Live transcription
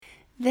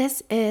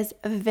This is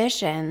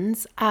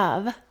Visions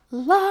of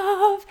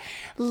Love.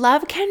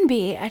 Love can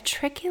be a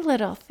tricky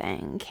little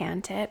thing,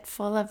 can't it?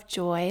 Full of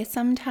joy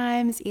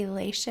sometimes,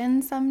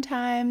 elation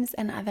sometimes,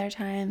 and other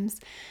times,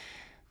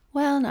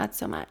 well, not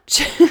so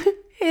much.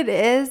 It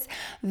is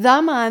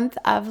the month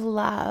of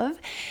love,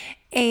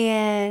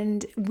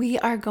 and we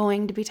are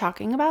going to be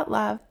talking about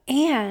love,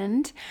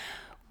 and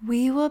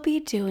we will be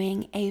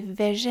doing a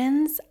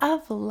Visions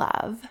of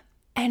Love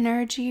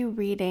energy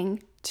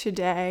reading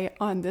today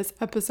on this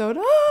episode.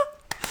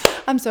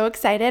 I'm so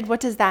excited. What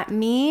does that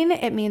mean?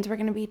 It means we're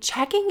going to be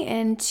checking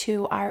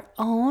into our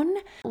own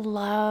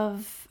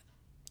love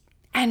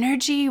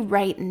energy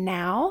right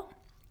now,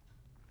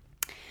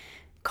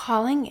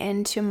 calling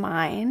into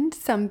mind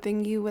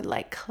something you would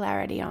like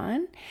clarity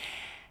on,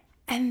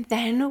 and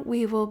then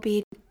we will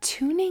be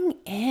tuning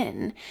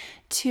in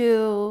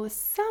to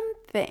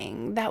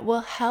something that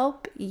will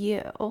help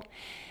you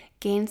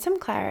gain some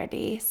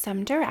clarity,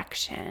 some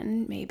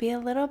direction, maybe a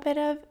little bit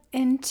of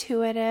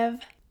intuitive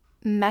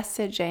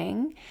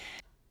messaging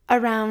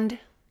around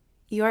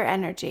your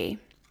energy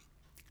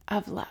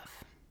of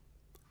love.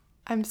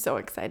 I'm so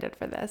excited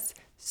for this.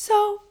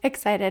 So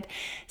excited.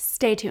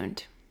 Stay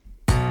tuned.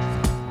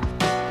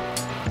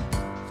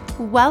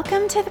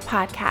 Welcome to the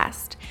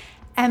podcast,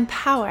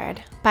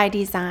 Empowered by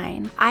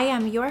Design. I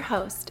am your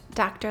host,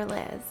 Dr.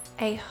 Liz,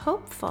 a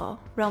hopeful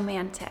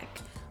romantic,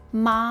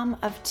 mom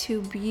of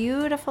two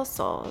beautiful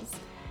souls,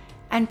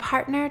 and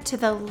partner to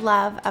the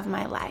love of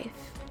my life.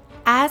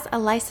 As a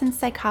licensed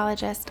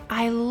psychologist,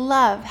 I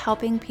love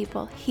helping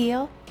people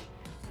heal,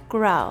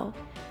 grow,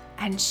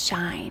 and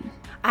shine.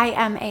 I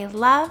am a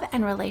love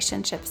and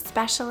relationship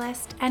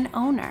specialist and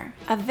owner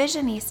of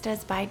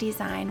Visionistas by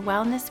Design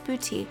Wellness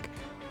Boutique,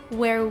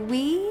 where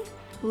we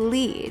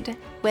lead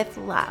with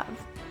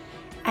love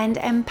and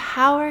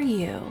empower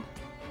you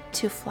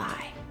to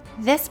fly.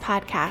 This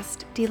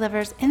podcast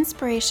delivers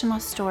inspirational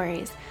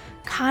stories,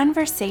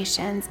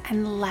 conversations,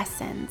 and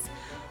lessons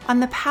on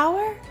the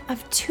power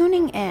of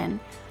tuning in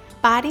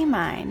body,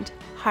 mind,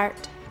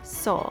 heart,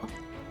 soul,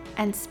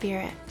 and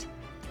spirit.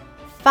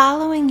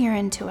 Following your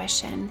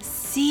intuition,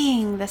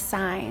 seeing the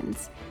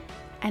signs,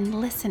 and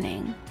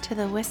listening to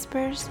the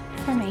whispers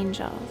from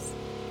angels.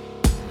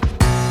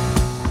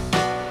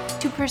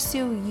 To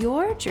pursue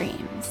your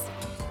dreams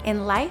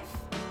in life,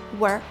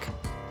 work,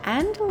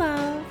 and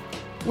love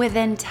with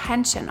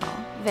intentional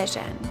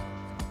vision.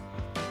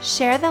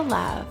 Share the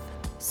love,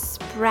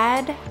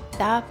 spread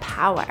the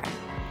power.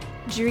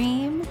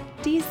 Dream,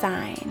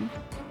 design,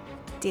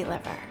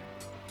 deliver.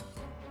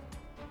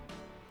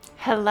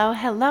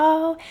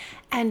 Hello,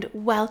 and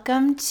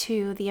welcome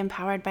to the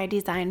Empowered by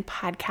Design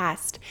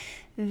podcast.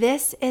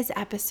 This is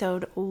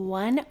episode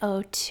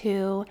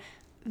 102,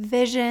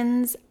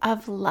 Visions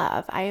of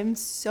Love. I am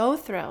so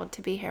thrilled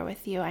to be here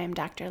with you. I am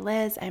Dr.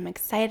 Liz. I'm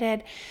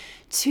excited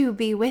to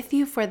be with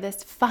you for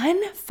this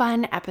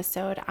fun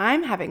episode.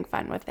 I'm having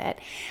fun with it.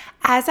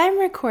 As I'm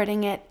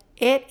recording it,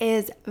 it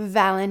is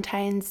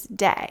Valentine's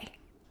Day.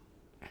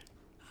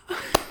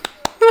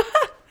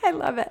 I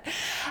love it.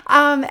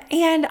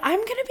 And I'm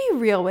going to be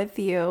real with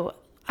you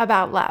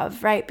about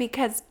love, right?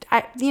 Because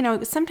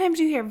sometimes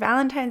you hear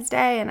Valentine's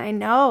Day, and I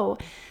know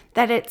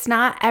that it's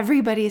not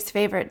everybody's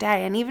favorite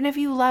day. And even if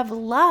you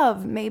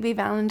love, maybe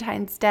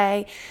Valentine's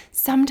Day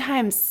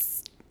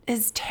sometimes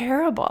is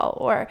terrible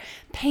or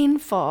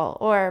painful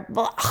or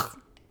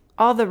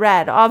all the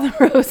red, all the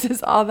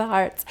roses, all the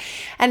hearts.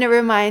 And it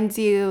reminds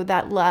you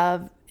that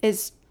love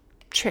is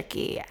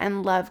tricky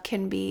and love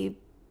can be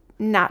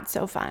not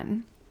so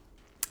fun.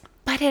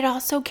 But it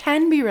also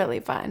can be really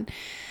fun.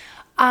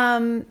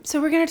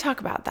 So we're going to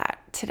talk about that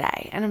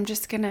today. And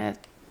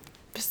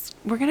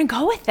we're going to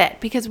go with it,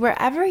 because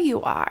wherever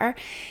you are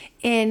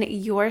in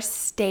your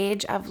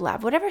stage of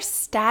love, whatever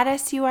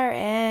status you are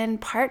in,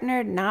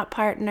 partnered, not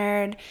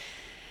partnered,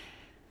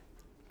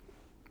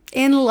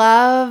 in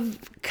love,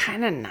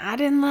 kind of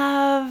not in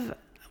love,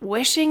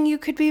 wishing you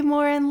could be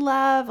more in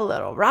love, a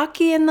little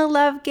rocky in the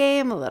love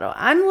game, a little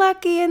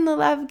unlucky in the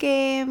love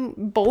game,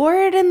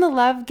 bored in the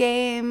love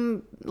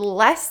game,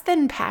 less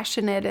than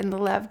passionate in the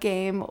love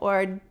game,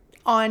 or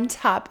on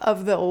top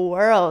of the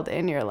world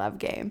in your love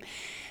game.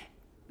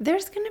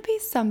 There's going to be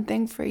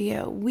something for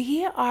you.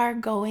 We are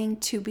going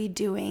to be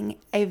doing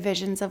a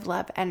Visions of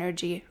Love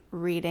energy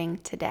reading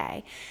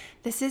today.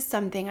 This is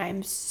something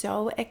I'm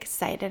so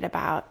excited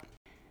about.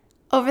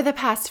 Over the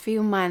past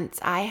few months,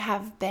 I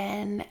have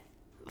been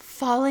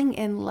falling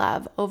in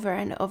love over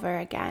and over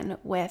again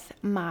with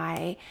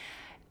my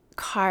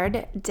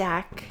card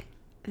deck,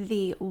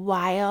 the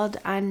Wild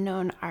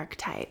Unknown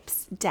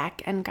Archetypes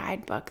deck and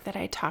guidebook that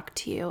I talked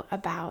to you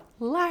about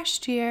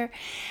last year.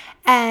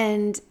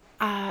 And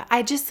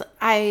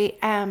I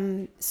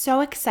am so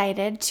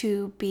excited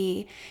to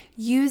be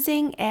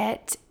using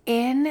it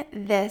in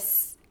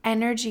this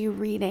energy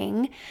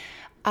reading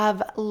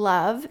of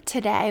love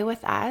today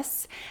with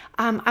us.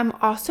 I'm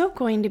also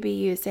going to be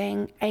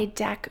using a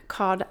deck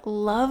called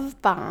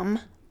Love Bomb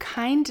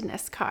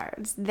Kindness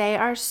cards. They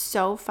are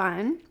so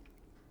fun.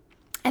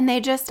 And they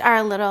just are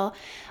a little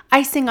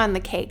icing on the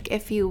cake,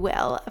 if you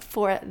will,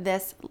 for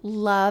this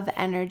love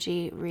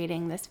energy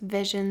reading, this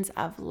visions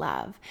of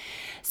love.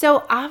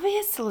 So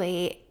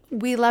obviously,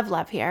 we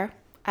love here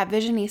at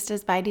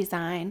Visionistas by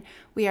Design.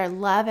 We are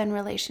love and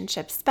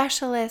relationship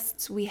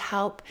specialists. We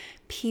help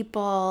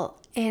people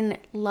in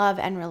love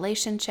and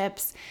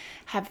relationships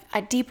have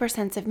a deeper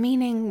sense of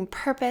meaning,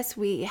 purpose.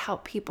 We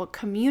help people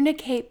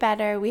communicate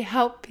better. We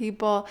help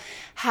people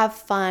have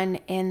fun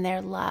in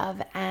their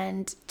love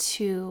and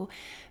to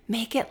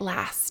make it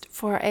last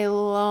for a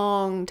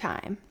long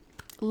time.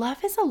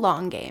 Love is a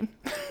long game.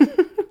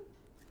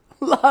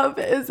 Love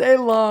is a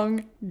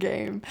long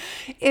game,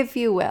 if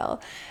you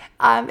will.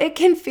 It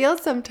can feel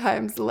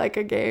sometimes like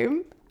a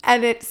game,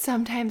 and it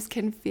sometimes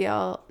can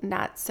feel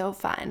not so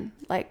fun,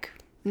 like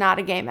not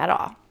a game at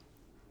all.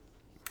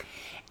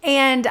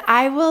 And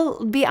I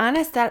will be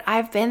honest that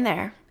I've been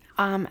there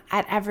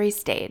at every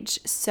stage.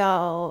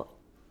 So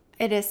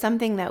it is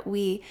something that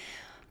we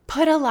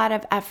put a lot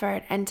of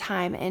effort and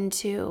time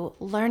into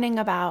learning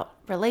about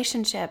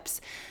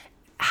relationships,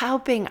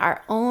 helping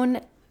our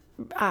own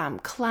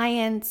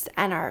clients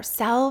and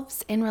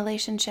ourselves in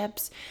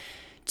relationships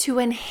to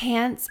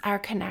enhance our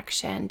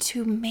connection,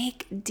 to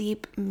make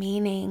deep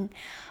meaning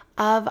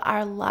of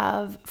our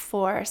love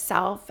for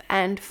self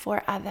and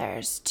for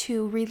others,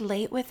 to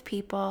relate with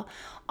people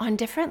on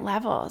different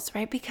levels,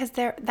 right? Because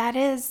that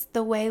is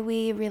the way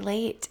we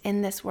relate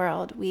in this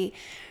world. We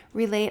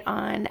relate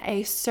on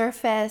a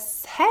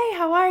surface, hey,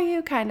 how are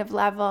you kind of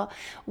level,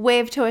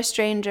 wave to a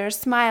stranger,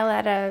 smile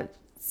at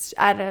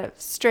a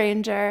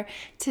stranger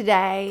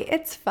today.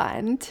 It's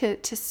fun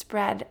to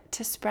spread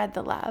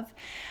the love.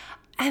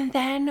 And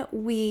then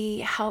we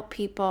help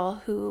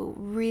people who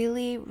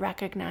really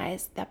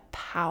recognize the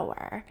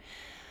power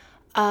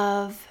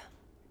of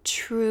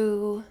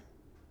true,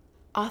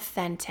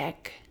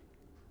 authentic,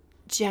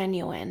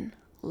 genuine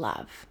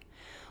love.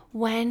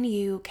 When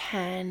you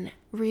can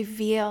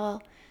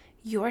reveal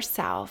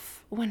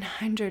yourself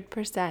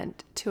 100%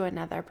 to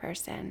another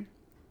person,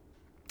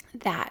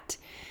 that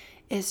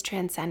is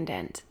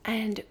transcendent.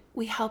 And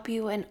we help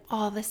you in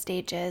all the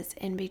stages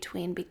in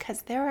between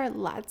because there are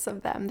lots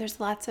of them. There's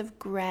lots of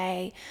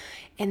gray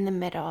in the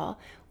middle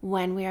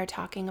when we are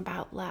talking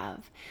about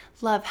love.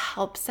 Love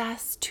helps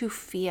us to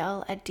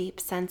feel a deep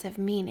sense of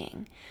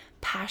meaning,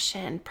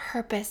 passion,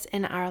 purpose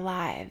in our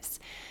lives.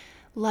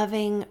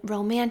 Loving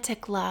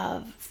romantic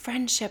love,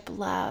 friendship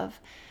love,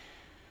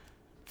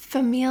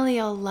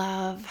 familial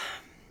love.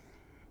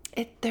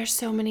 There's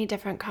so many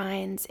different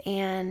kinds,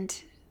 and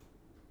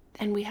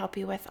we help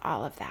you with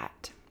all of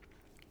that.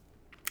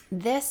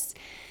 This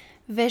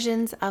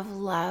Visions of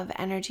Love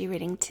energy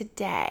reading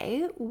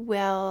today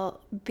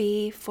will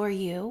be for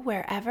you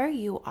wherever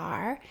you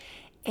are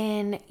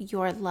in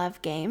your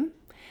love game.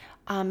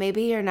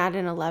 Maybe you're not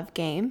in a love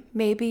game.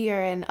 Maybe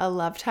you're in a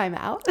love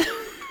timeout.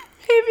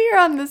 Maybe you're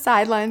on the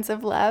sidelines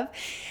of love.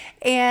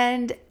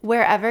 And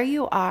wherever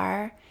you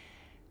are,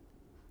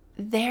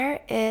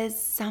 there is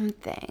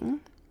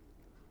something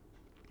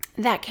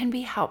that can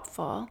be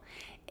helpful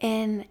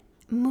in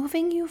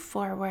moving you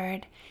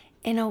forward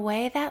in a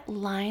way that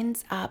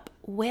lines up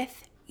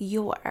with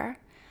your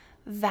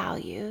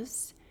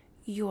values,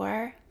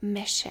 your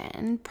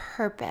mission,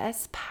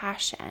 purpose,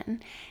 passion,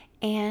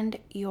 and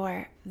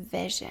your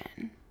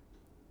vision.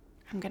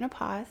 I'm going to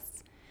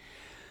pause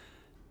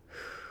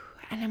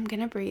and I'm going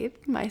to breathe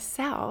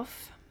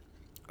myself,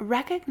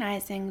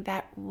 recognizing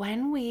that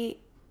when we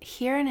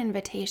hear an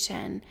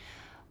invitation,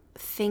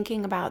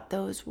 thinking about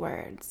those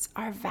words,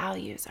 our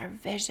values, our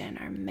vision,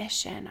 our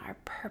mission, our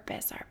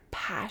purpose, our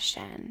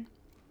passion,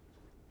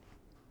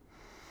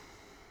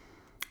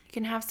 you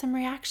can have some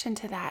reaction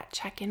to that.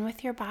 Check in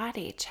with your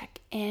body.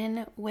 Check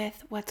in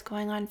with what's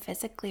going on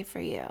physically for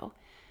you.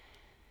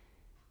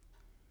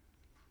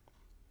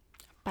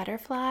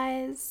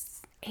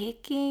 Butterflies,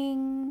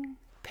 aching,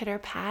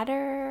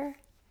 pitter-patter,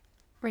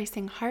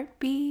 racing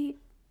heartbeat,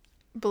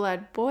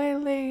 blood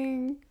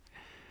boiling,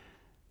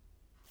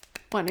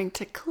 wanting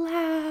to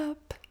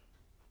clap,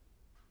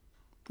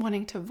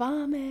 wanting to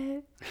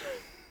vomit,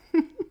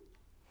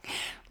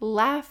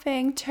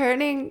 laughing,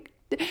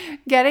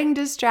 getting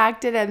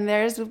distracted, and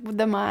there's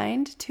the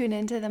mind. Tune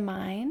into the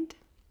mind.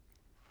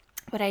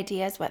 What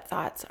ideas, what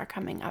thoughts are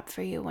coming up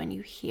for you when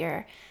you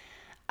hear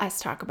us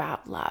talk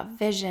about love,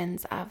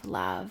 visions of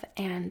love,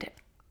 and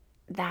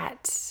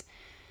that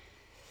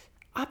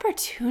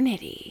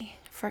opportunity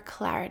for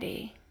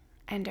clarity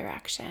and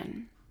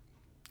direction.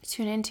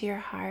 Tune into your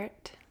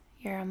heart,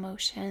 your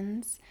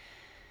emotions.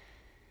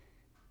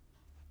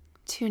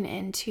 Tune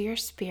into your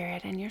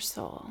spirit and your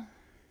soul.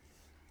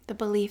 The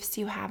beliefs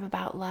you have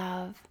about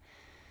love,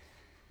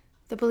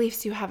 the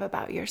beliefs you have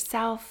about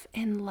yourself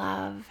in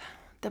love,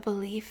 the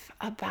belief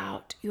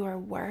about your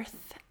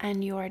worth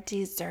and your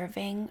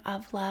deserving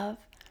of love.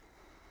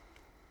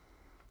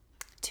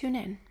 Tune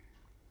in.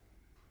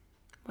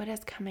 What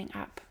is coming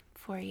up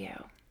for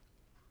you?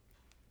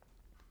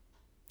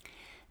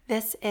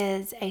 This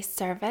is a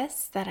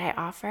service that I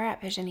offer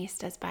at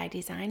Visionistas by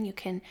Design. You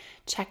can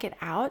check it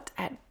out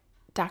at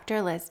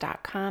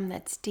drlyz.com.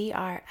 That's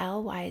drlyz.com,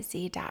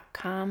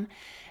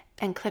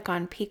 and click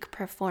on Peak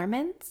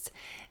Performance.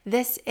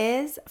 This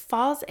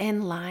falls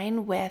in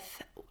line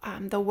with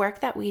the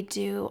work that we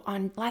do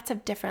on lots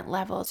of different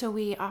levels. So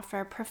we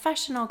offer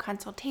professional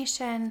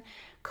consultation,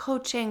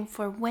 coaching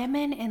for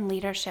women in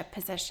leadership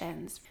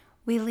positions.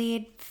 We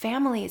lead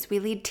families, we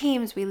lead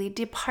teams, we lead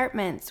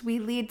departments, we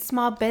lead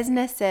small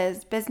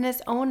businesses,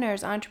 business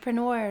owners,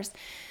 entrepreneurs.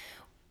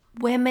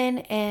 Women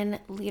in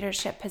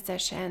leadership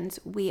positions,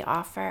 we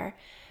offer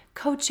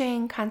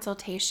coaching,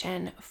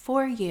 consultation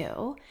for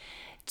you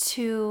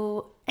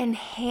to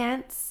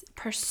enhance,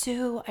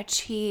 pursue,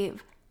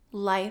 achieve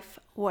life,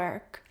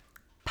 work,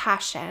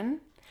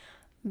 passion,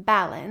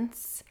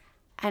 balance,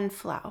 and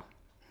flow.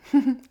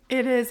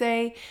 It is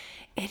a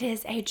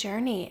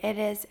journey. It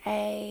is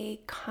a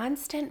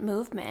constant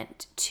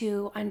movement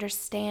to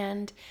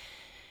understand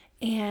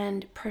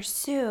and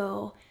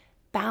pursue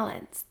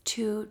balance,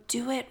 to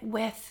do it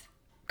with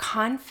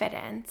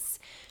confidence,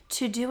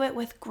 to do it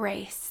with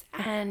grace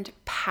and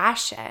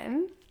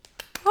passion.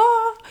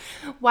 Oh,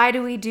 why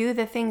do we do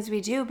the things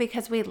we do?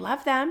 Because we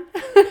love them.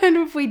 And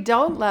if we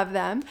don't love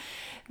them,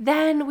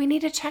 then we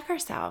need to check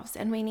ourselves,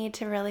 and we need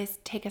to really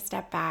take a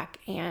step back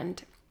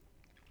and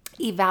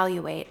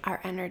evaluate our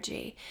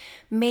energy,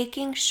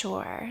 making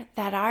sure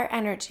that our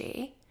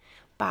energy,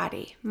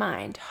 body,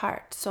 mind,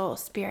 heart, soul,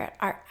 spirit,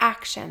 our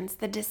actions,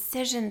 the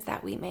decisions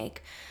that we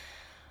make,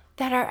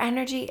 that our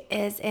energy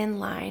is in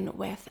line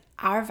with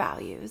our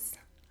values,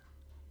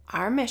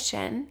 our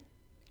mission,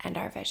 and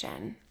our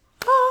vision.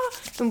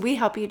 And we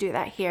help you do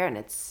that here, and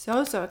it's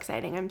so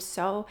exciting. I'm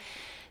so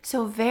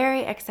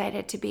very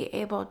excited to be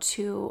able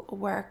to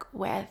work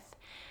with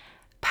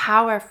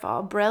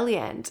powerful,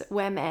 brilliant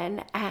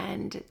women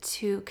and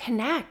to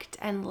connect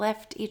and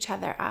lift each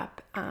other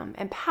up,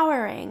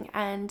 empowering.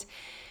 And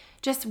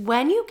just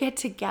when you get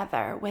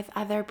together with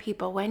other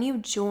people, when you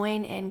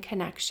join in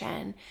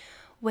connection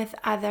with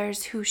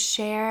others who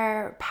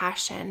share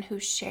passion, who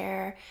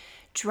share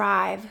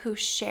drive, who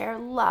share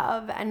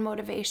love and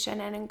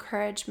motivation and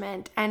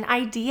encouragement and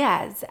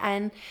ideas,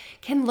 and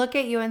can look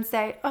at you and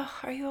say, "Oh,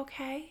 are you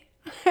okay?"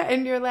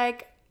 And you're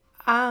like,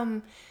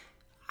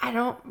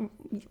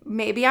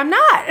 maybe I'm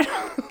not.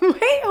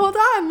 Wait, hold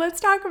on, let's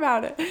talk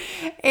about it.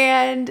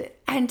 And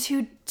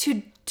to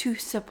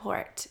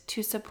support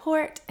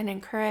and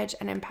encourage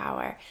and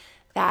empower.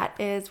 That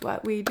is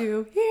what we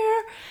do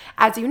here.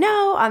 As you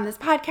know, on this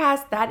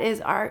podcast, that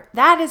is our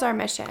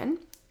mission.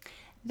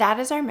 That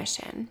is our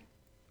mission.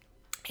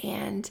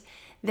 And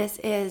this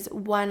is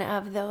one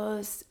of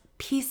those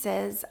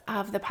pieces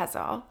of the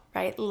puzzle,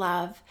 right?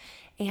 Love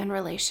and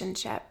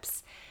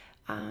relationships.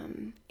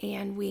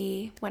 And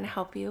we want to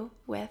help you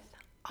with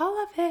all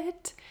of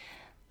it.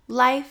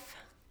 Life,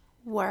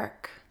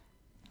 work,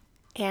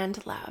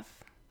 and love.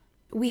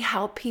 We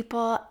help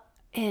people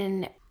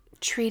in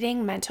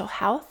treating mental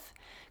health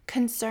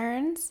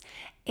concerns,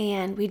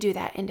 and we do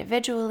that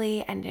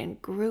individually and in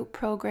group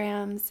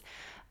programs.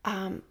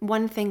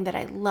 One thing that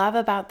I love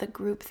about the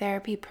group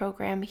therapy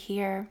program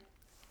here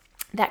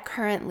that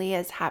currently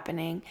is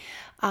happening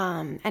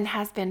and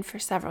has been for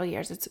several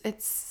years,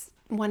 it's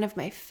one of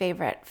my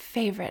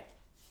favorite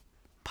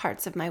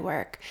parts of my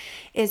work,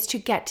 is to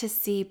get to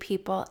see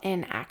people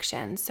in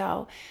action.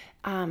 So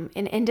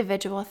in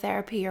individual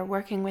therapy, you're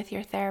working with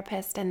your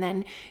therapist, and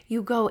then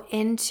you go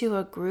into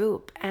a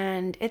group,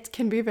 and it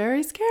can be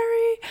very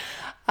scary.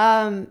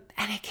 And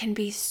it can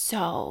be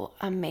so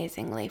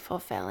amazingly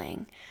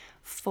fulfilling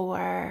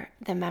for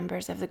the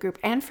members of the group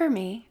and for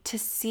me to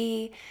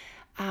see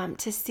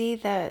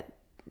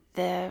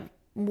the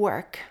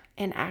work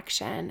in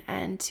action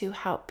and to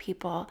help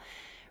people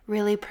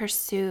really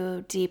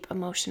pursue deep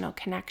emotional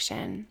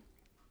connection.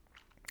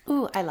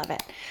 Ooh, I love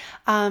it.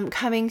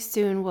 Coming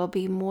soon will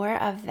be more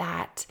of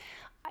that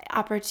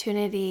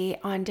opportunity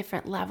on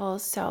different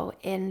levels. So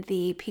in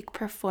the peak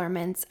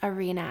performance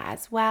arena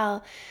as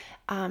well,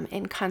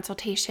 in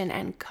consultation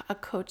and a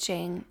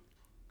coaching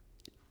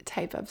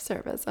type of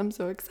service. I'm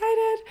so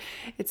excited.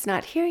 It's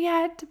not here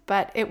yet,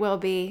 but it will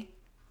be.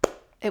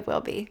 It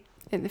will be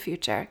in the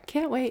future.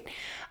 Can't wait.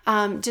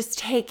 Just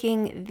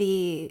taking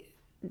the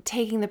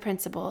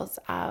principles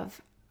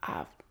of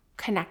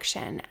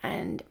connection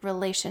and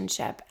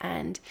relationship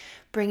and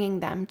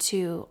bringing them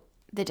to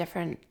the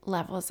different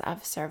levels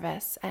of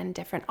service and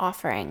different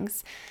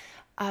offerings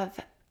of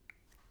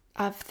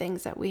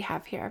things that we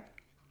have here.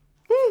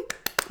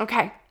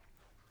 Okay,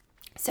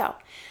 so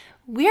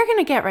we are going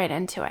to get right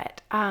into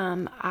it.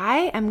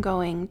 I am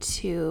going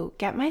to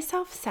get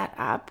myself set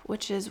up,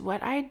 which is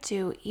what I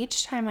do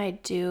each time I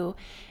do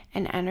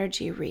an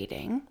energy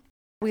reading.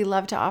 We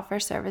love to offer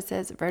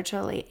services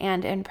virtually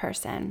and in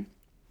person,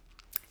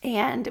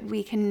 and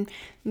we can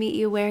meet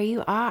you where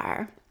you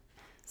are.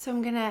 So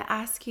I'm going to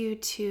ask you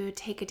to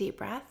take a deep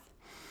breath.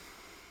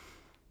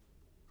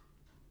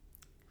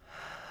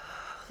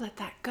 Let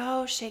that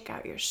go. Shake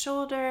out your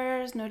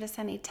shoulders. Notice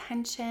any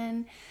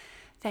tension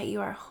that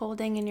you are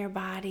holding in your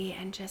body,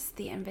 and just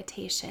the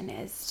invitation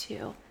is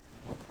to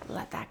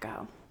let that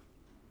go.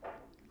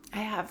 I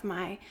have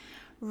my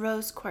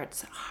rose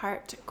quartz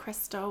heart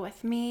crystal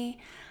with me,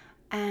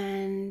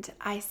 and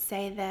I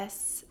say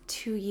this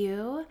to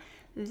you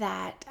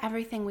that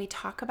everything we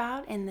talk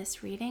about in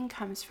this reading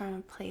comes from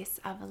a place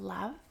of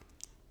love.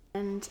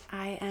 And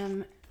I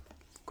am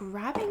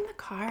grabbing the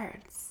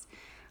cards.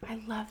 I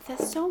love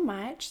this so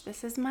much.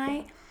 This is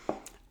my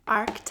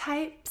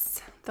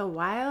Archetypes, the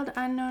Wild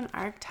Unknown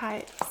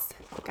Archetypes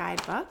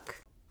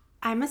guidebook.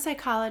 I'm a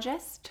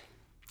psychologist.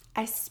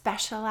 I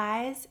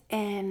specialize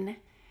in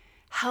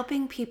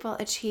helping people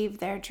achieve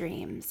their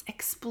dreams,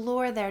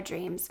 explore their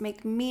dreams,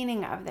 make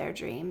meaning of their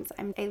dreams.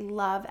 I'm a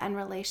love and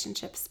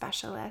relationship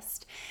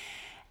specialist.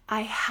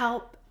 I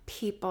help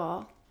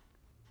people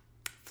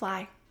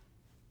fly.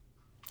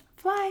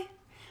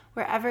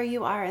 Wherever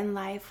you are in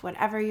life,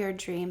 whatever your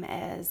dream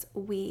is,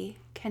 we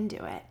can do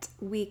it.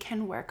 We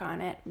can work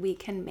on it. We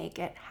can make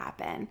it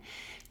happen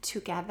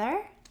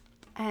together,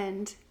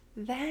 and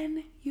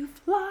then you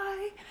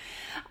fly.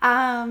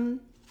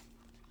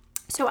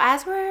 So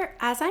as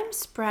I'm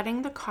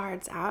spreading the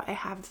cards out, I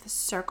have the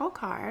circle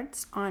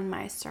cards on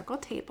my circle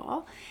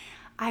table.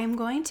 I'm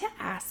going to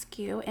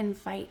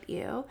invite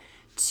you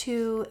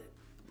to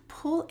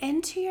pull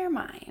into your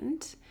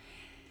mind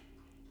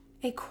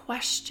a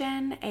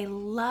question, a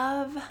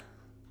love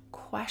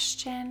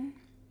question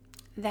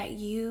that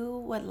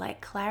you would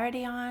like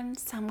clarity on,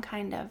 some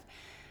kind of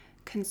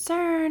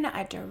concern,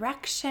 a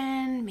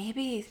direction,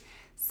 maybe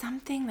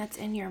something that's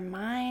in your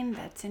mind,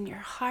 that's in your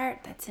heart,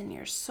 that's in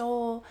your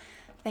soul,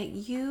 that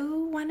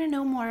you want to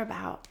know more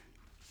about.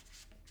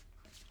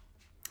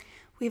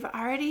 We've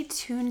already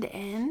tuned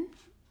in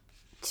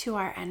to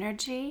our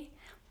energy,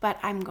 but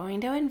I'm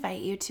going to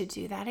invite you to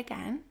do that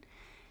again.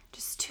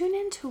 Just tune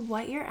into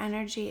what your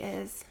energy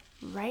is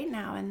right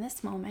now in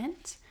this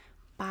moment.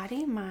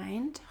 Body,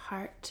 mind,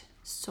 heart,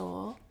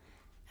 soul,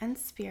 and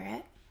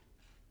spirit.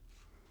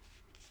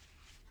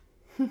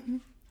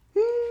 I'm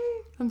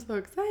so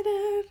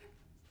excited.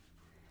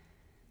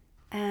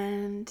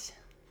 And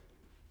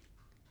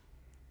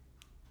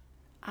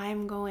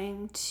I'm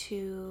going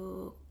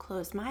to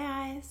close my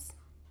eyes,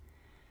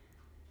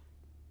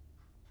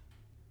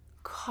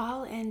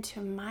 call into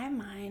my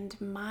mind,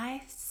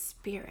 my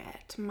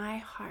spirit, my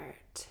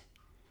heart,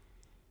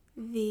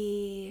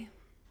 the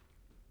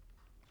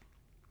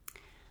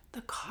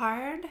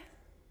card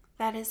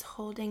that is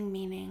holding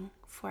meaning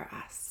for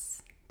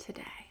us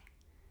today.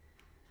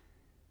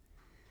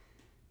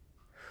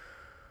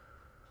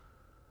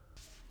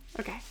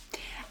 Okay,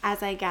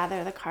 as I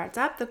gather the cards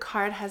up, the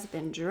card has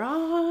been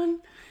drawn.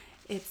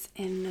 It's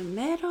in the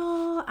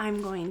middle.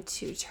 I'm going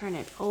to turn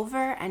it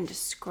over and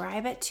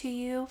describe it to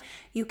you.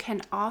 You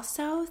can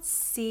also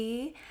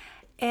see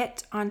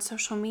it on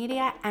social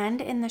media, and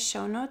in the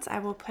show notes I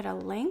will put a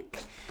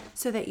link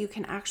so that you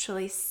can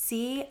actually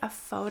see a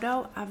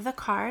photo of the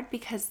card,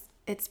 because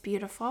it's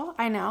beautiful.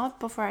 I know,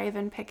 before I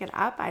even pick it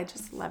up, I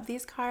just love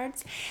these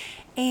cards.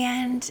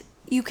 And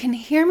you can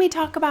hear me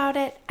talk about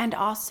it and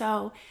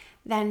also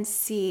then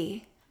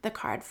see the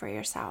card for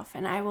yourself.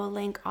 And I will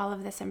link all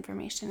of this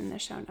information in the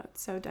show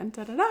notes. So dun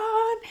dun dun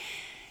dun.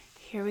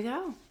 Here we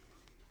go.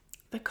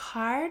 The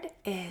card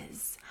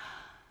is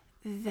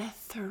the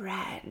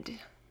thread.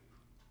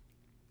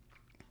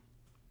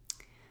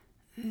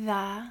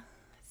 The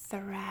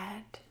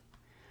thread.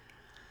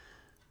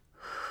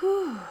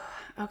 Whew.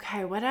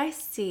 Okay, what I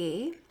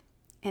see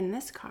in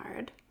this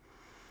card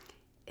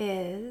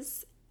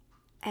is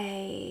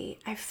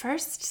I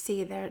first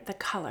see the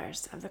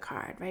colors of the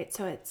card, right?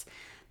 So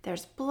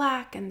there's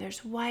black and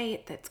there's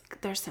white,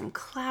 there's some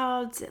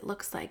clouds, it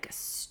looks like a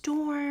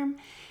storm.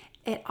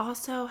 It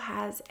also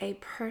has a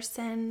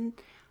person,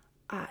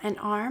 an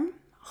arm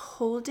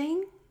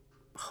holding,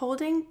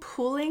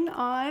 pulling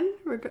on,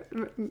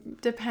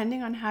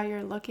 depending on how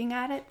you're looking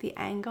at it, the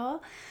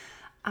angle,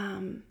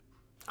 on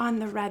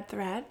the red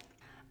thread.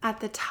 At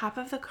the top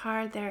of the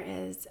card, there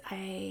is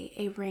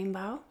a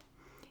rainbow.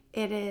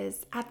 It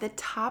is at the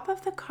top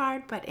of the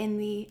card, but in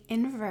the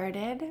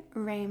inverted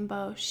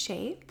rainbow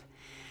shape.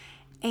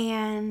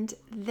 And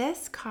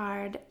this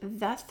card,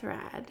 the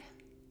thread,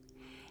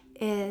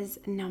 is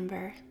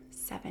number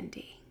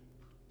 70.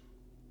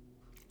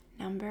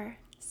 Number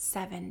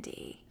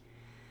 70.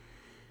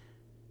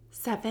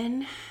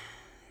 70.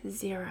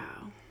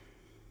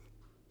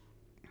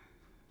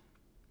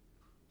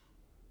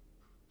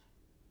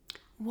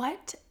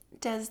 What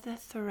does the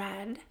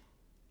thread,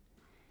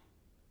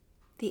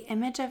 the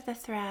image of the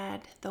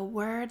thread, the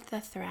word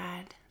the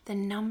thread, the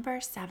number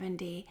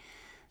 70,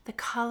 the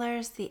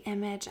colors, the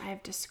image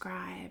I've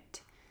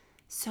described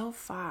so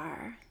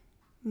far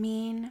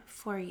mean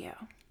for you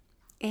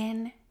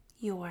in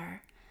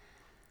your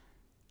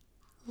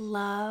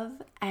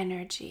love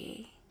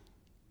energy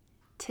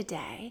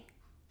today?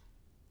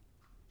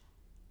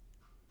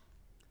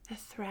 The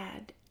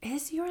thread.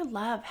 Is your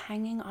love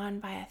hanging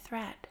on by a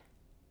thread?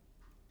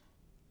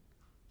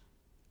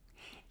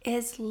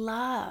 Is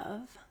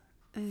love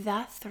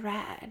the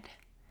thread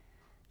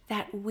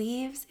that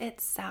weaves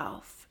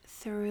itself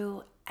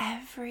through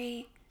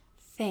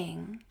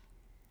everything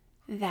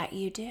that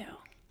you do?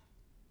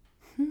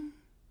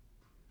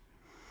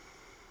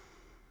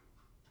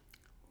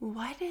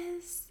 What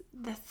is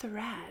the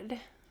thread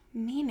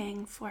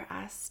meaning for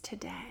us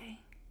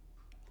today?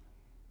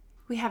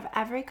 We have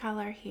every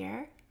color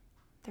here.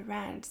 The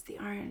reds, the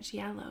orange,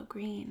 yellow,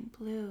 green,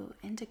 blue,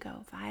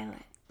 indigo,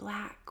 violet,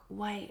 black,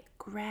 white,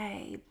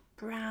 gray,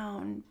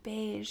 brown,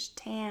 beige,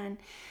 tan,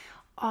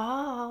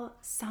 all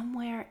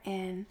somewhere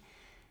in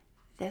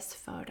this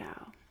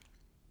photo.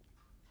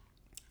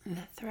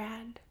 The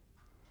thread.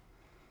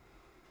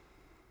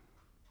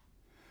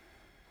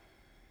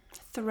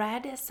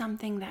 Thread is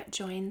something that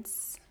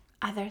joins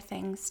other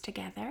things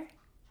together.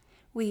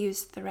 We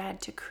use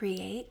thread to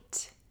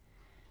create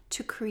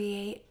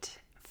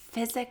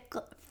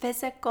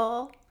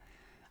physical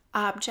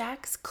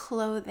objects,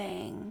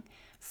 clothing,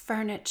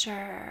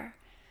 furniture,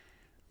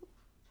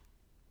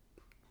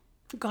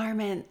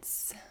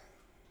 garments,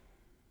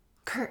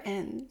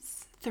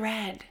 curtains.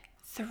 Thread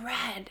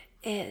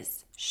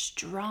is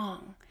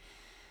strong.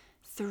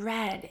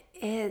 Thread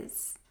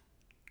is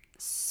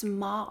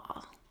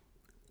small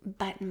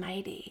but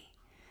mighty.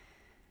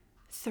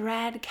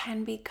 Thread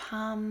can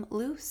become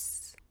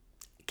loose,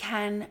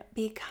 can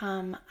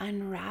become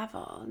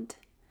unraveled,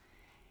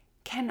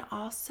 can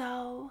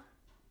also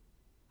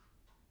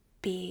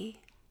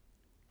be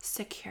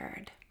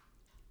secured,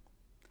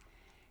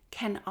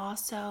 can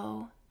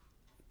also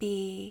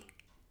be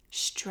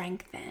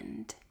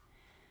strengthened,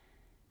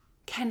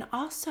 can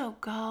also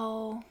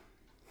go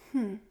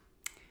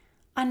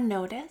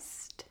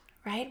unnoticed,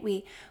 right?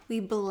 We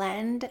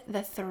blend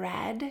the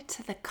thread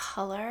to the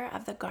color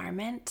of the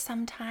garment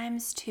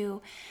sometimes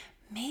to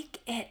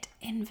make it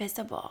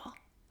invisible,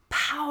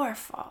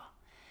 powerful,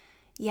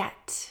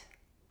 yet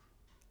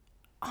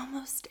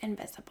almost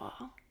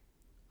invisible.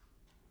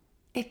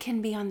 It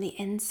can be on the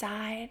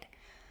inside.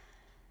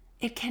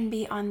 It can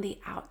be on the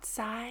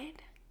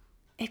outside.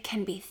 It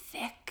can be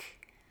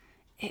thick.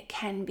 It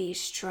can be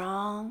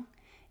strong.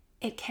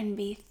 It can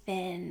be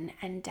thin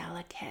and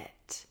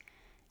delicate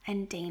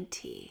and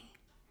dainty.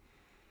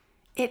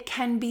 It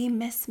can be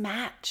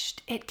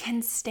mismatched. It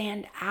can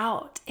stand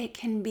out. It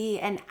can be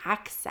an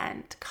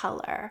accent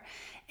color,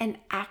 an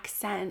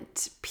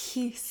accent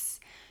piece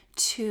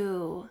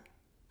to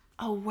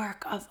a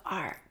work of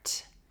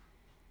art.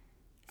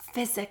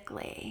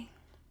 Physically,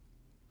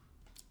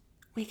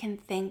 we can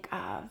think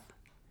of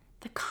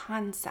the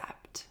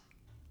concept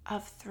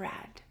of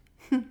thread.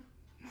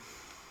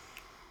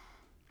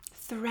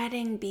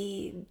 Threading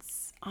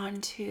beads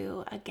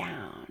onto a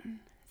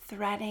gown,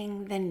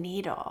 threading the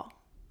needle.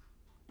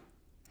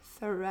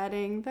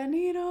 Threading the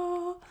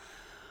needle.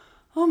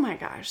 Oh my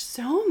gosh,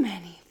 so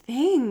many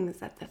things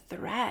that the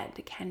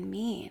thread can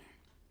mean.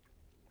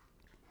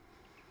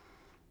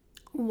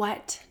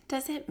 What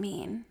does it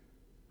mean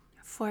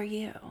for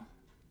you?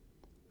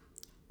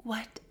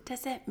 What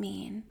does it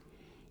mean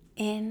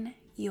in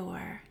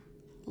your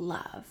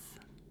love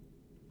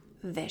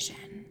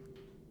vision?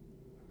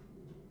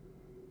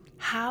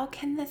 How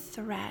can the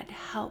thread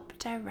help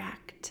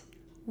direct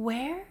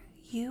where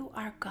you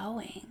are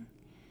going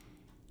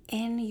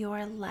in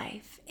your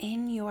life,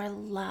 in your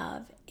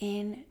love,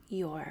 in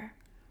your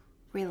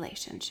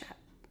relationship?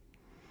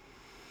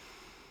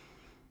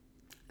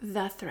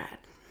 The thread.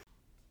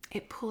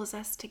 It pulls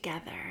us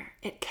together.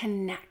 It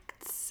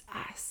connects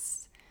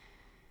us.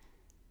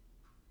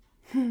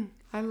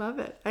 I love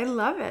it. I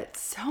love it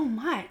so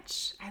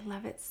much. I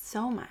love it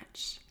so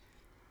much.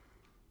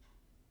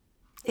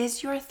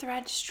 Is your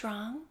thread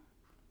strong?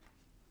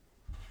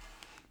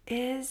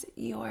 Is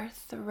your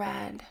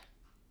thread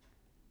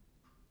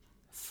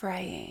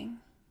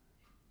fraying?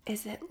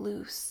 Is it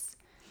loose?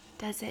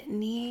 Does it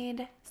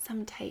need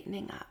some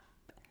tightening up?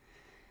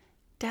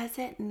 Does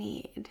it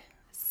need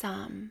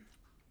some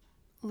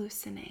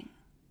loosening?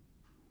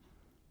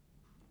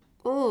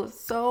 Oh,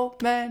 so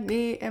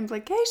many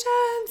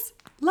implications.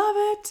 Love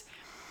it.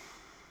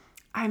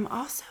 I'm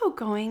also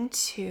going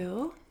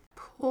to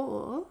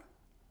pull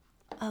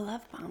a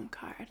love bomb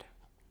card.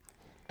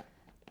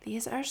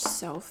 These are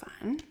so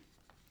fun.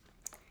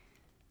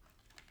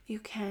 You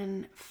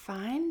can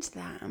find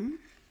them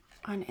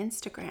on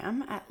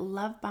Instagram at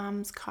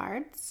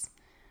lovebombscards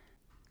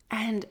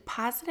and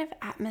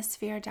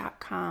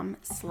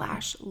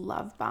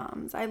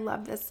positiveatmosphere.com/lovebombs. I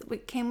love this. We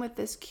came with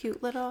this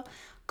cute little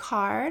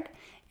card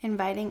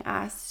inviting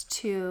us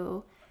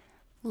to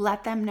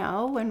let them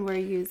know when we're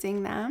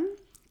using them,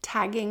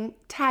 tagging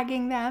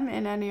them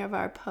in any of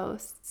our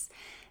posts.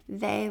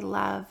 They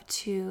love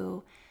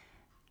to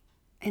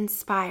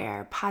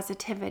inspire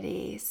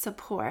positivity,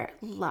 support,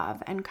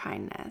 love, and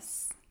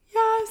kindness.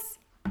 Yes,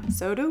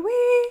 so do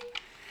we.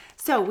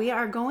 So we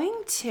are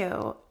going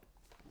to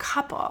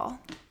couple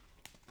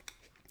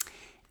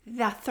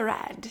the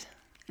thread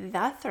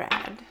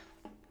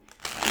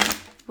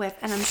with,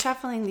 and I'm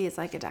shuffling these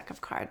like a deck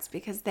of cards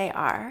because they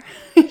are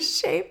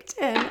shaped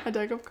in a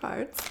deck of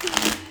cards.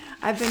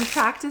 I've been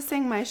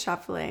practicing my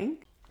shuffling.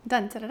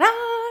 Dun, da, da, da.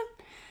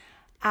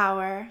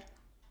 Our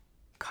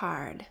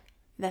card,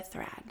 the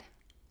thread.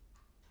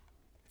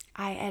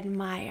 I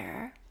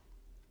admire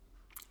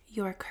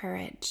your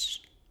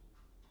courage.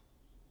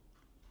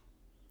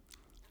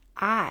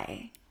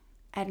 I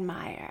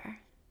admire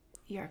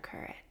your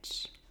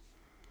courage.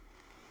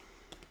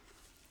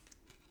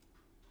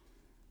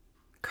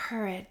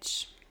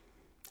 Courage,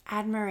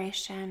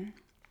 admiration,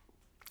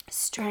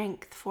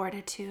 strength,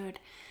 fortitude,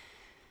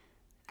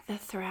 the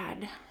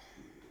thread.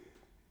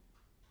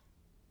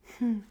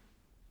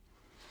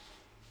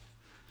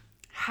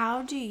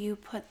 How do you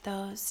put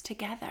those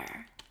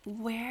together?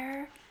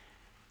 Where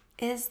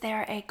is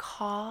there a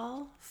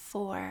call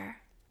for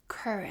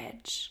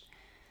courage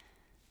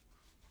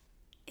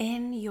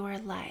in your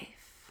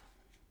life,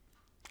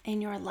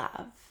 in your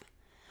love?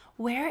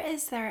 Where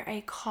is there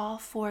a call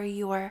for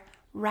your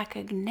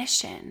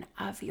recognition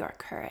of your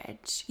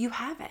courage? You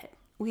have it.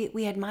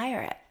 We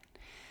admire it.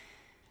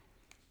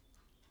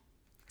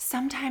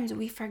 Sometimes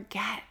we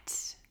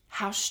forget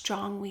how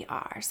strong we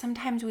are.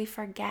 Sometimes we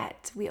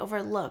forget, we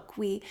overlook,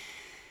 we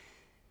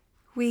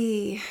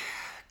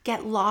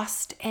get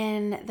lost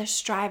in the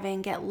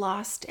striving, get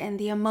lost in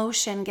the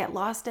emotion, get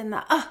lost in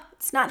the,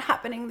 it's not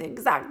happening the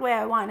exact way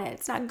I want it.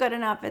 It's not good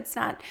enough. It's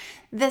not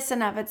this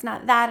enough. It's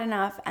not that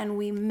enough. And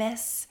we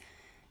miss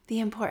the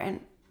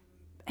important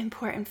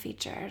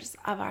features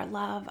of our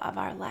love, of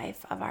our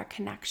life, of our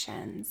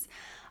connections,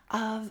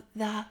 of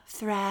the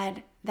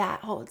thread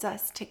that holds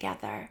us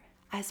together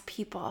as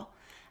people,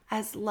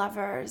 as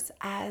lovers,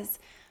 as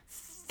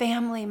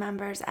family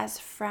members, as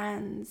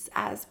friends,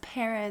 as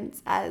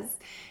parents, as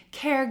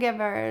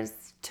caregivers,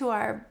 to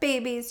our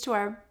babies, to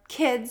our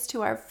kids,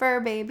 to our fur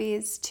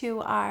babies,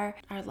 to our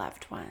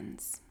loved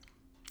ones,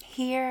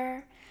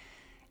 here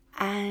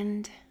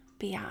and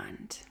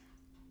beyond.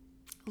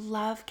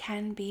 Love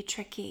can be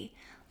tricky.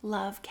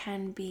 Love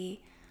can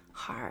be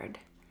hard.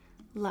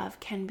 Love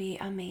can be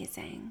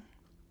amazing.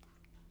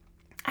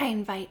 I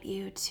invite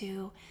you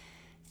to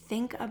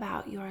think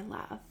about your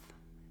love.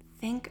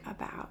 Think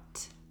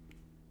about,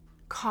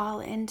 call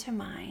into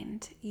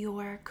mind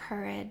your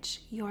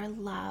courage, your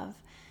love,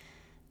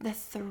 the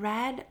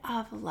thread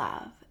of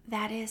love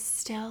that is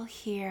still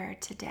here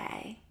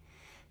today,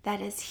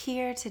 that is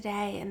here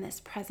today in this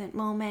present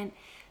moment,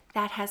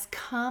 that has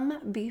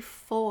come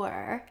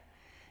before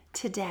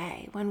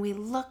today. When we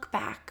look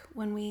back,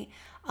 when we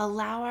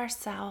allow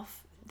ourselves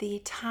the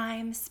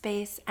time,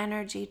 space,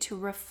 energy to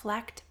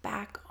reflect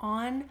back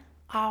on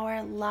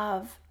our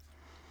love,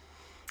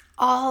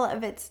 all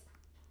of its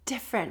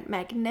different,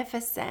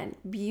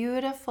 magnificent,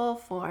 beautiful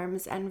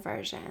forms and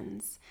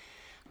versions,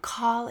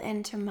 call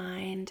into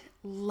mind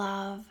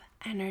love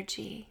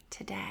energy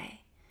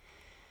today.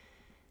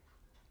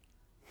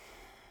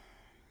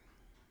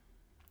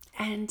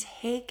 And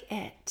take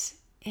it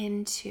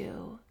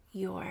into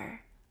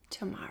your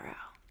tomorrow,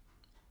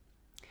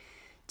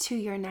 to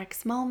your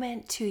next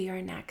moment, to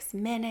your next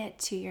minute,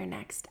 to your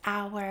next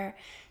hour,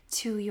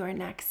 to your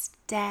next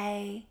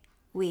day,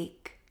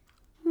 week,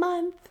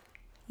 month,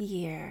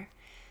 year,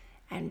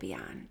 and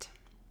beyond.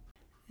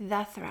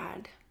 The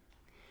thread,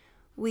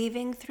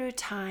 weaving through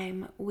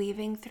time,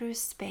 weaving through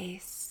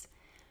space,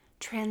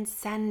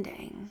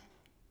 transcending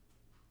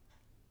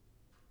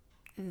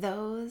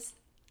those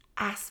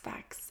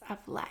aspects of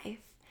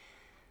life,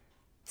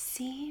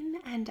 seen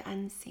and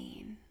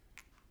unseen.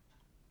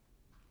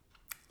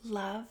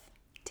 Love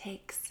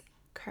takes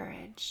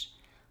courage.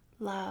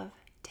 Love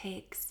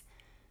takes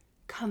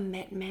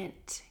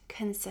commitment,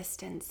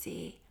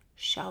 consistency,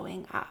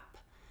 showing up.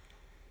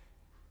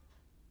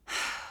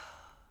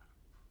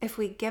 If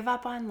we give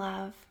up on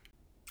love,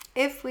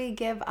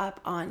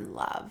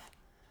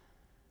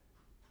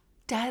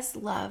 does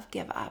love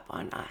give up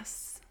on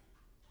us?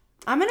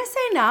 I'm going to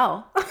say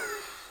no.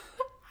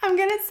 I'm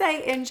going to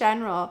say in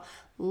general,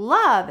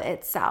 love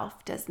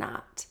itself does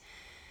not.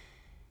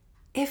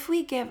 If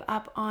we give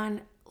up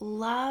on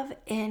love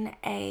in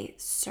a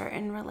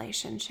certain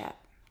relationship,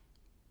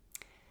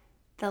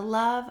 the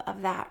love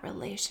of that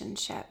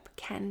relationship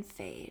can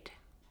fade,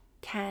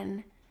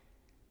 can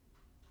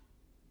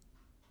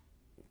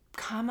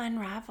come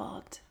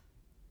unraveled.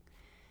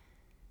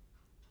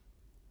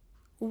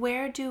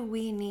 Where do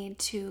we need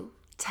to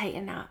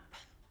tighten up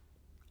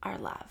our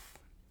love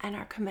and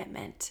our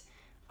commitment,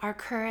 our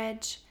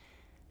courage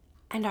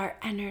and our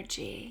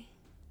energy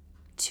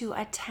to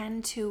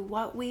attend to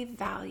what we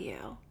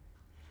value,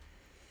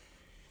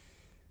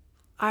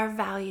 our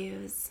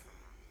values,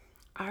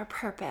 our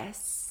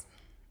purpose,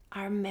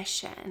 our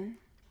mission,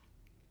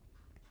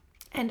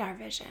 and our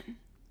vision?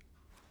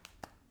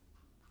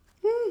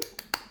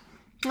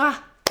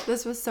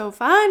 This was so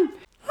fun.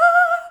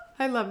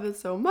 I love this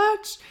so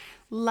much.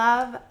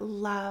 Love,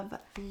 love,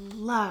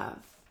 love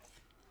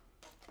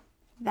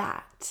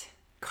that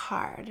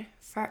card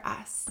for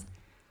us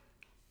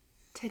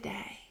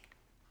today.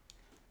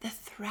 The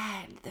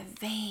thread, the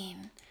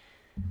vein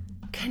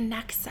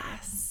connects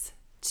us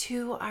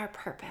to our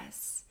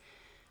purpose,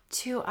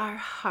 to our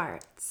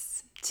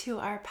hearts, to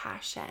our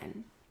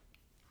passion,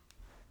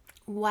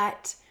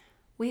 what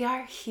we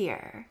are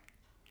here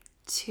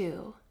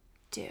to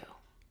do.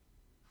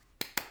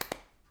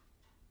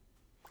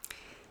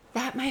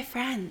 That, my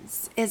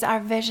friends, is our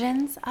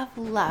Visions of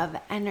Love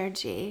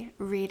Energy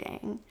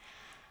reading.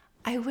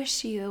 I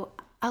wish you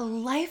a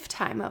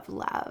lifetime of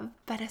love,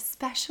 but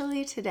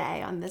especially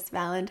today on this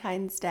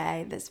Valentine's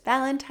Day, this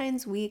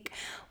Valentine's week,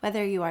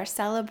 whether you are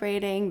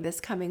celebrating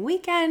this coming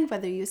weekend,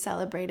 whether you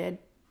celebrated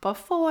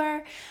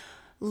before,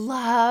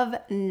 love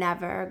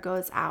never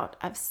goes out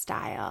of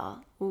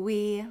style.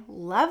 We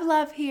love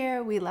love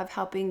here. We love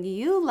helping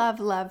you love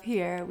love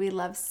here. We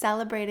love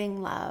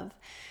celebrating love.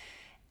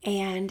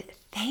 And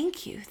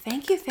thank you.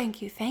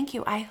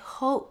 I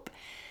hope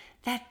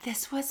that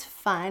this was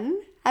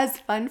fun, as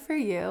fun for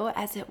you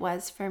as it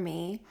was for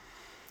me.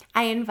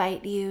 I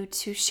invite you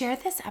to share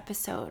this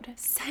episode.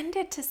 Send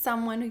it to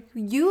someone who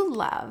you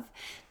love.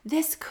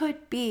 This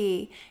could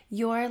be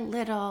your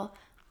little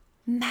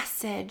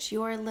message,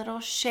 your little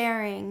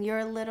sharing,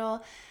 your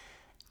little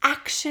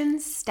action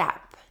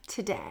step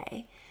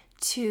today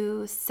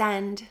to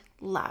send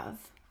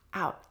love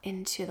out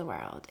into the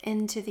world,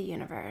 into the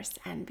universe,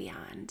 and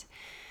beyond.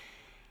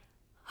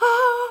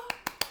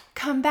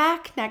 Come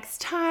back next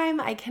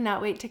time. I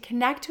cannot wait to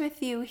connect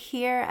with you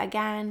here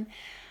again.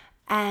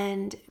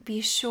 And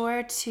be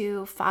sure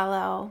to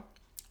follow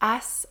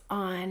us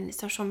on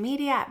social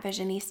media at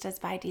Visionistas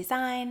by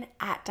Design,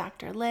 at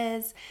Dr.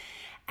 Liz.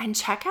 And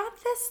check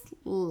out this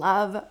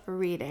love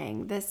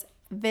reading, this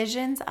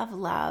Visions of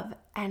Love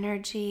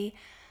energy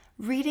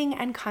reading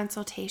and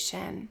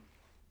consultation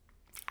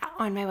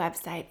on my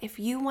website. If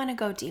you want to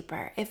go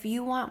deeper, if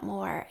you want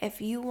more, if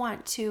you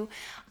want to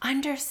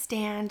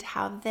understand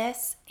how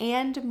this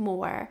and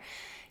more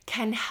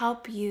can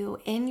help you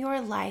in your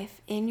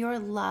life, in your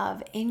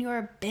love, in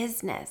your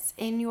business,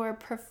 in your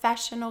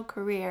professional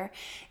career,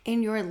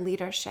 in your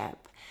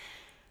leadership,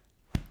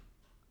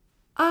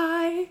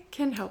 I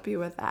can help you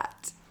with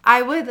that.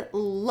 I would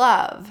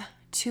love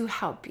to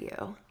help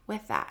you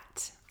with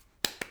that.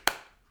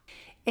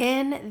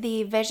 In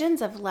the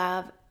Visions of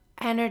Love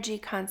energy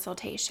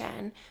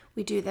consultation,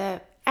 we do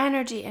the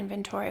energy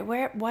inventory.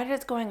 What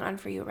is going on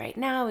for you right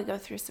now? We go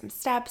through some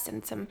steps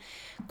and some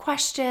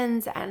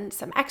questions and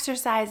some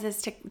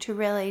exercises to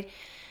really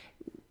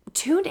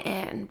tune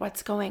in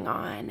what's going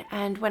on.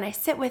 And when I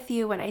sit with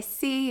you, when I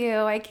see you,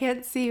 I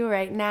can't see you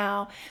right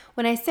now.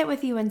 When I sit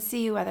with you and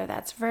see you, whether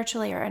that's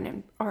virtually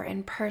or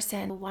in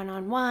person,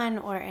 one-on-one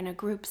or in a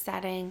group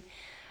setting,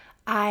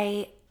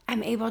 I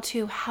am able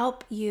to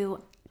help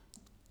you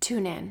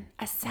tune in,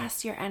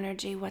 assess your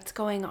energy, what's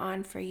going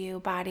on for you,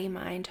 body,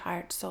 mind,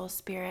 heart, soul,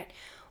 spirit,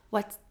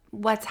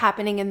 what's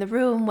happening in the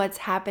room, what's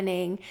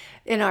happening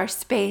in our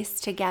space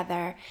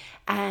together,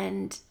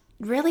 and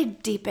really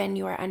deepen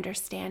your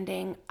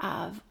understanding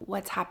of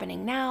what's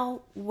happening now.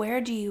 Where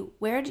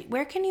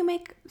can you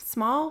make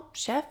small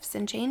shifts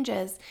and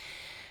changes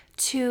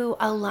to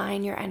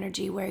align your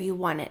energy where you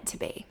want it to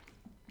be?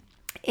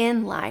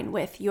 In line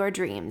with your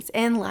dreams,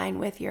 in line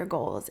with your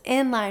goals,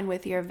 in line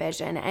with your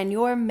vision and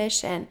your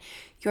mission,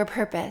 your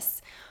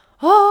purpose.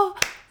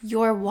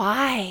 Your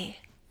why.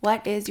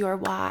 What is your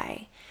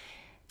why?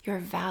 Your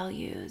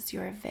values,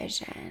 your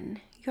vision,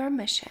 your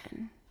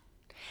mission.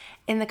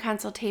 In the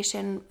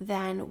consultation,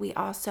 then we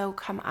also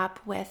come up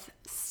with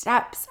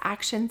steps,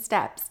 action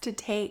steps to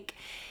take,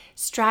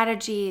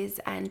 strategies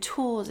and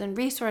tools and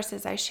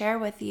resources I share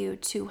with you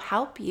to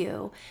help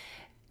you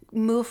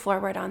move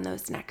forward on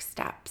those next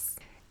steps.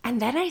 And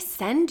then I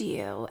send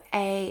you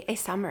a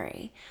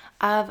summary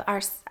of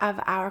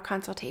our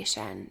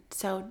consultation.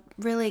 So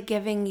really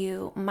giving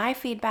you my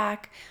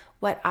feedback,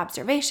 what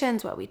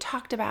observations, what we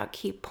talked about,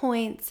 key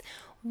points,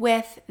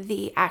 with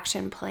the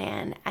action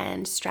plan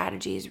and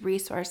strategies,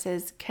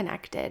 resources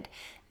connected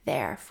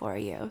there for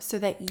you so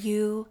that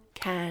you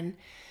can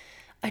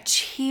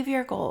achieve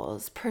your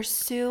goals,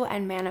 pursue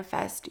and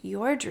manifest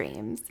your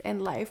dreams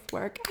in life,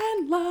 work,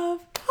 and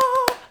love.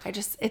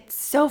 It's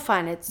so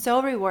fun. It's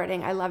so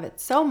rewarding. I love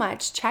it so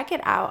much. Check it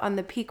out on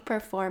the Peak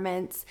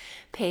Performance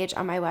page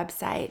on my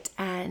website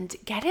and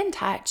get in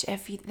touch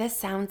if this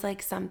sounds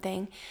like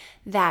something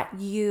that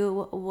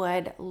you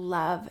would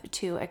love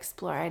to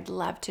explore. I'd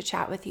love to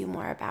chat with you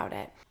more about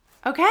it.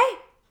 Okay,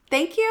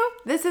 thank you.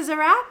 This is a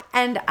wrap,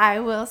 and I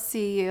will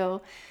see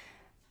you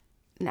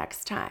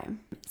next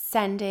time.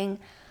 Sending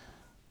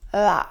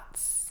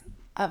lots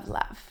of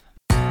love.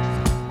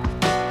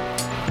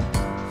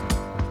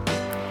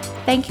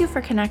 Thank you for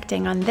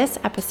connecting on this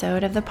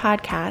episode of the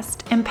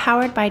podcast,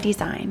 Empowered by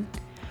Design.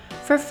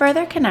 For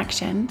further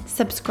connection,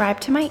 subscribe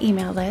to my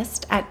email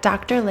list at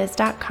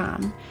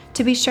drliz.com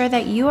to be sure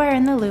that you are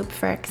in the loop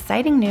for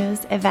exciting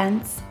news,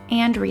 events,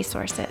 and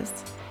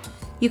resources.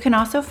 You can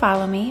also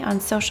follow me on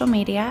social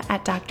media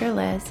at Dr.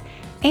 Liz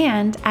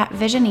and at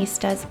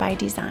Visionistas by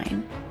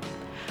Design.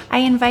 I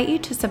invite you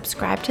to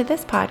subscribe to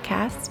this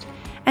podcast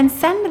and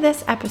send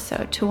this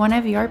episode to one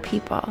of your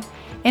people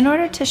in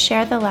order to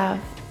share the love,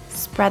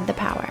 spread the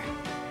power.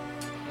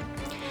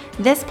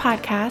 This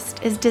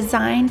podcast is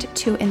designed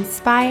to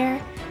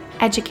inspire,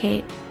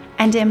 educate,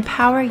 and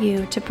empower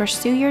you to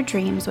pursue your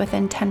dreams with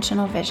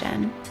intentional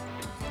vision.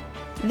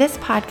 This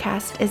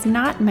podcast is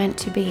not meant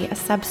to be a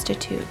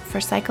substitute for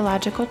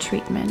psychological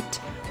treatment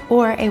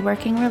or a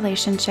working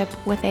relationship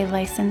with a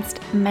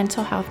licensed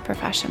mental health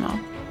professional.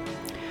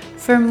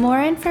 For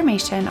more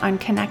information on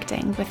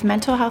connecting with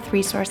mental health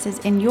resources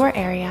in your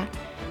area,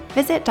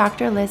 visit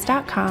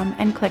drliz.com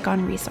and click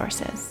on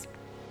resources.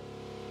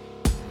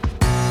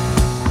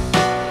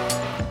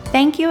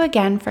 Thank you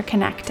again for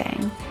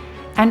connecting.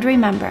 And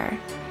remember,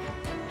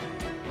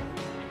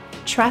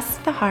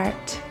 trust the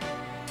heart,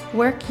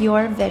 work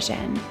your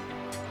vision,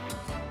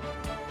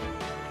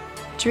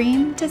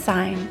 dream,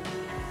 design,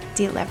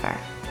 deliver.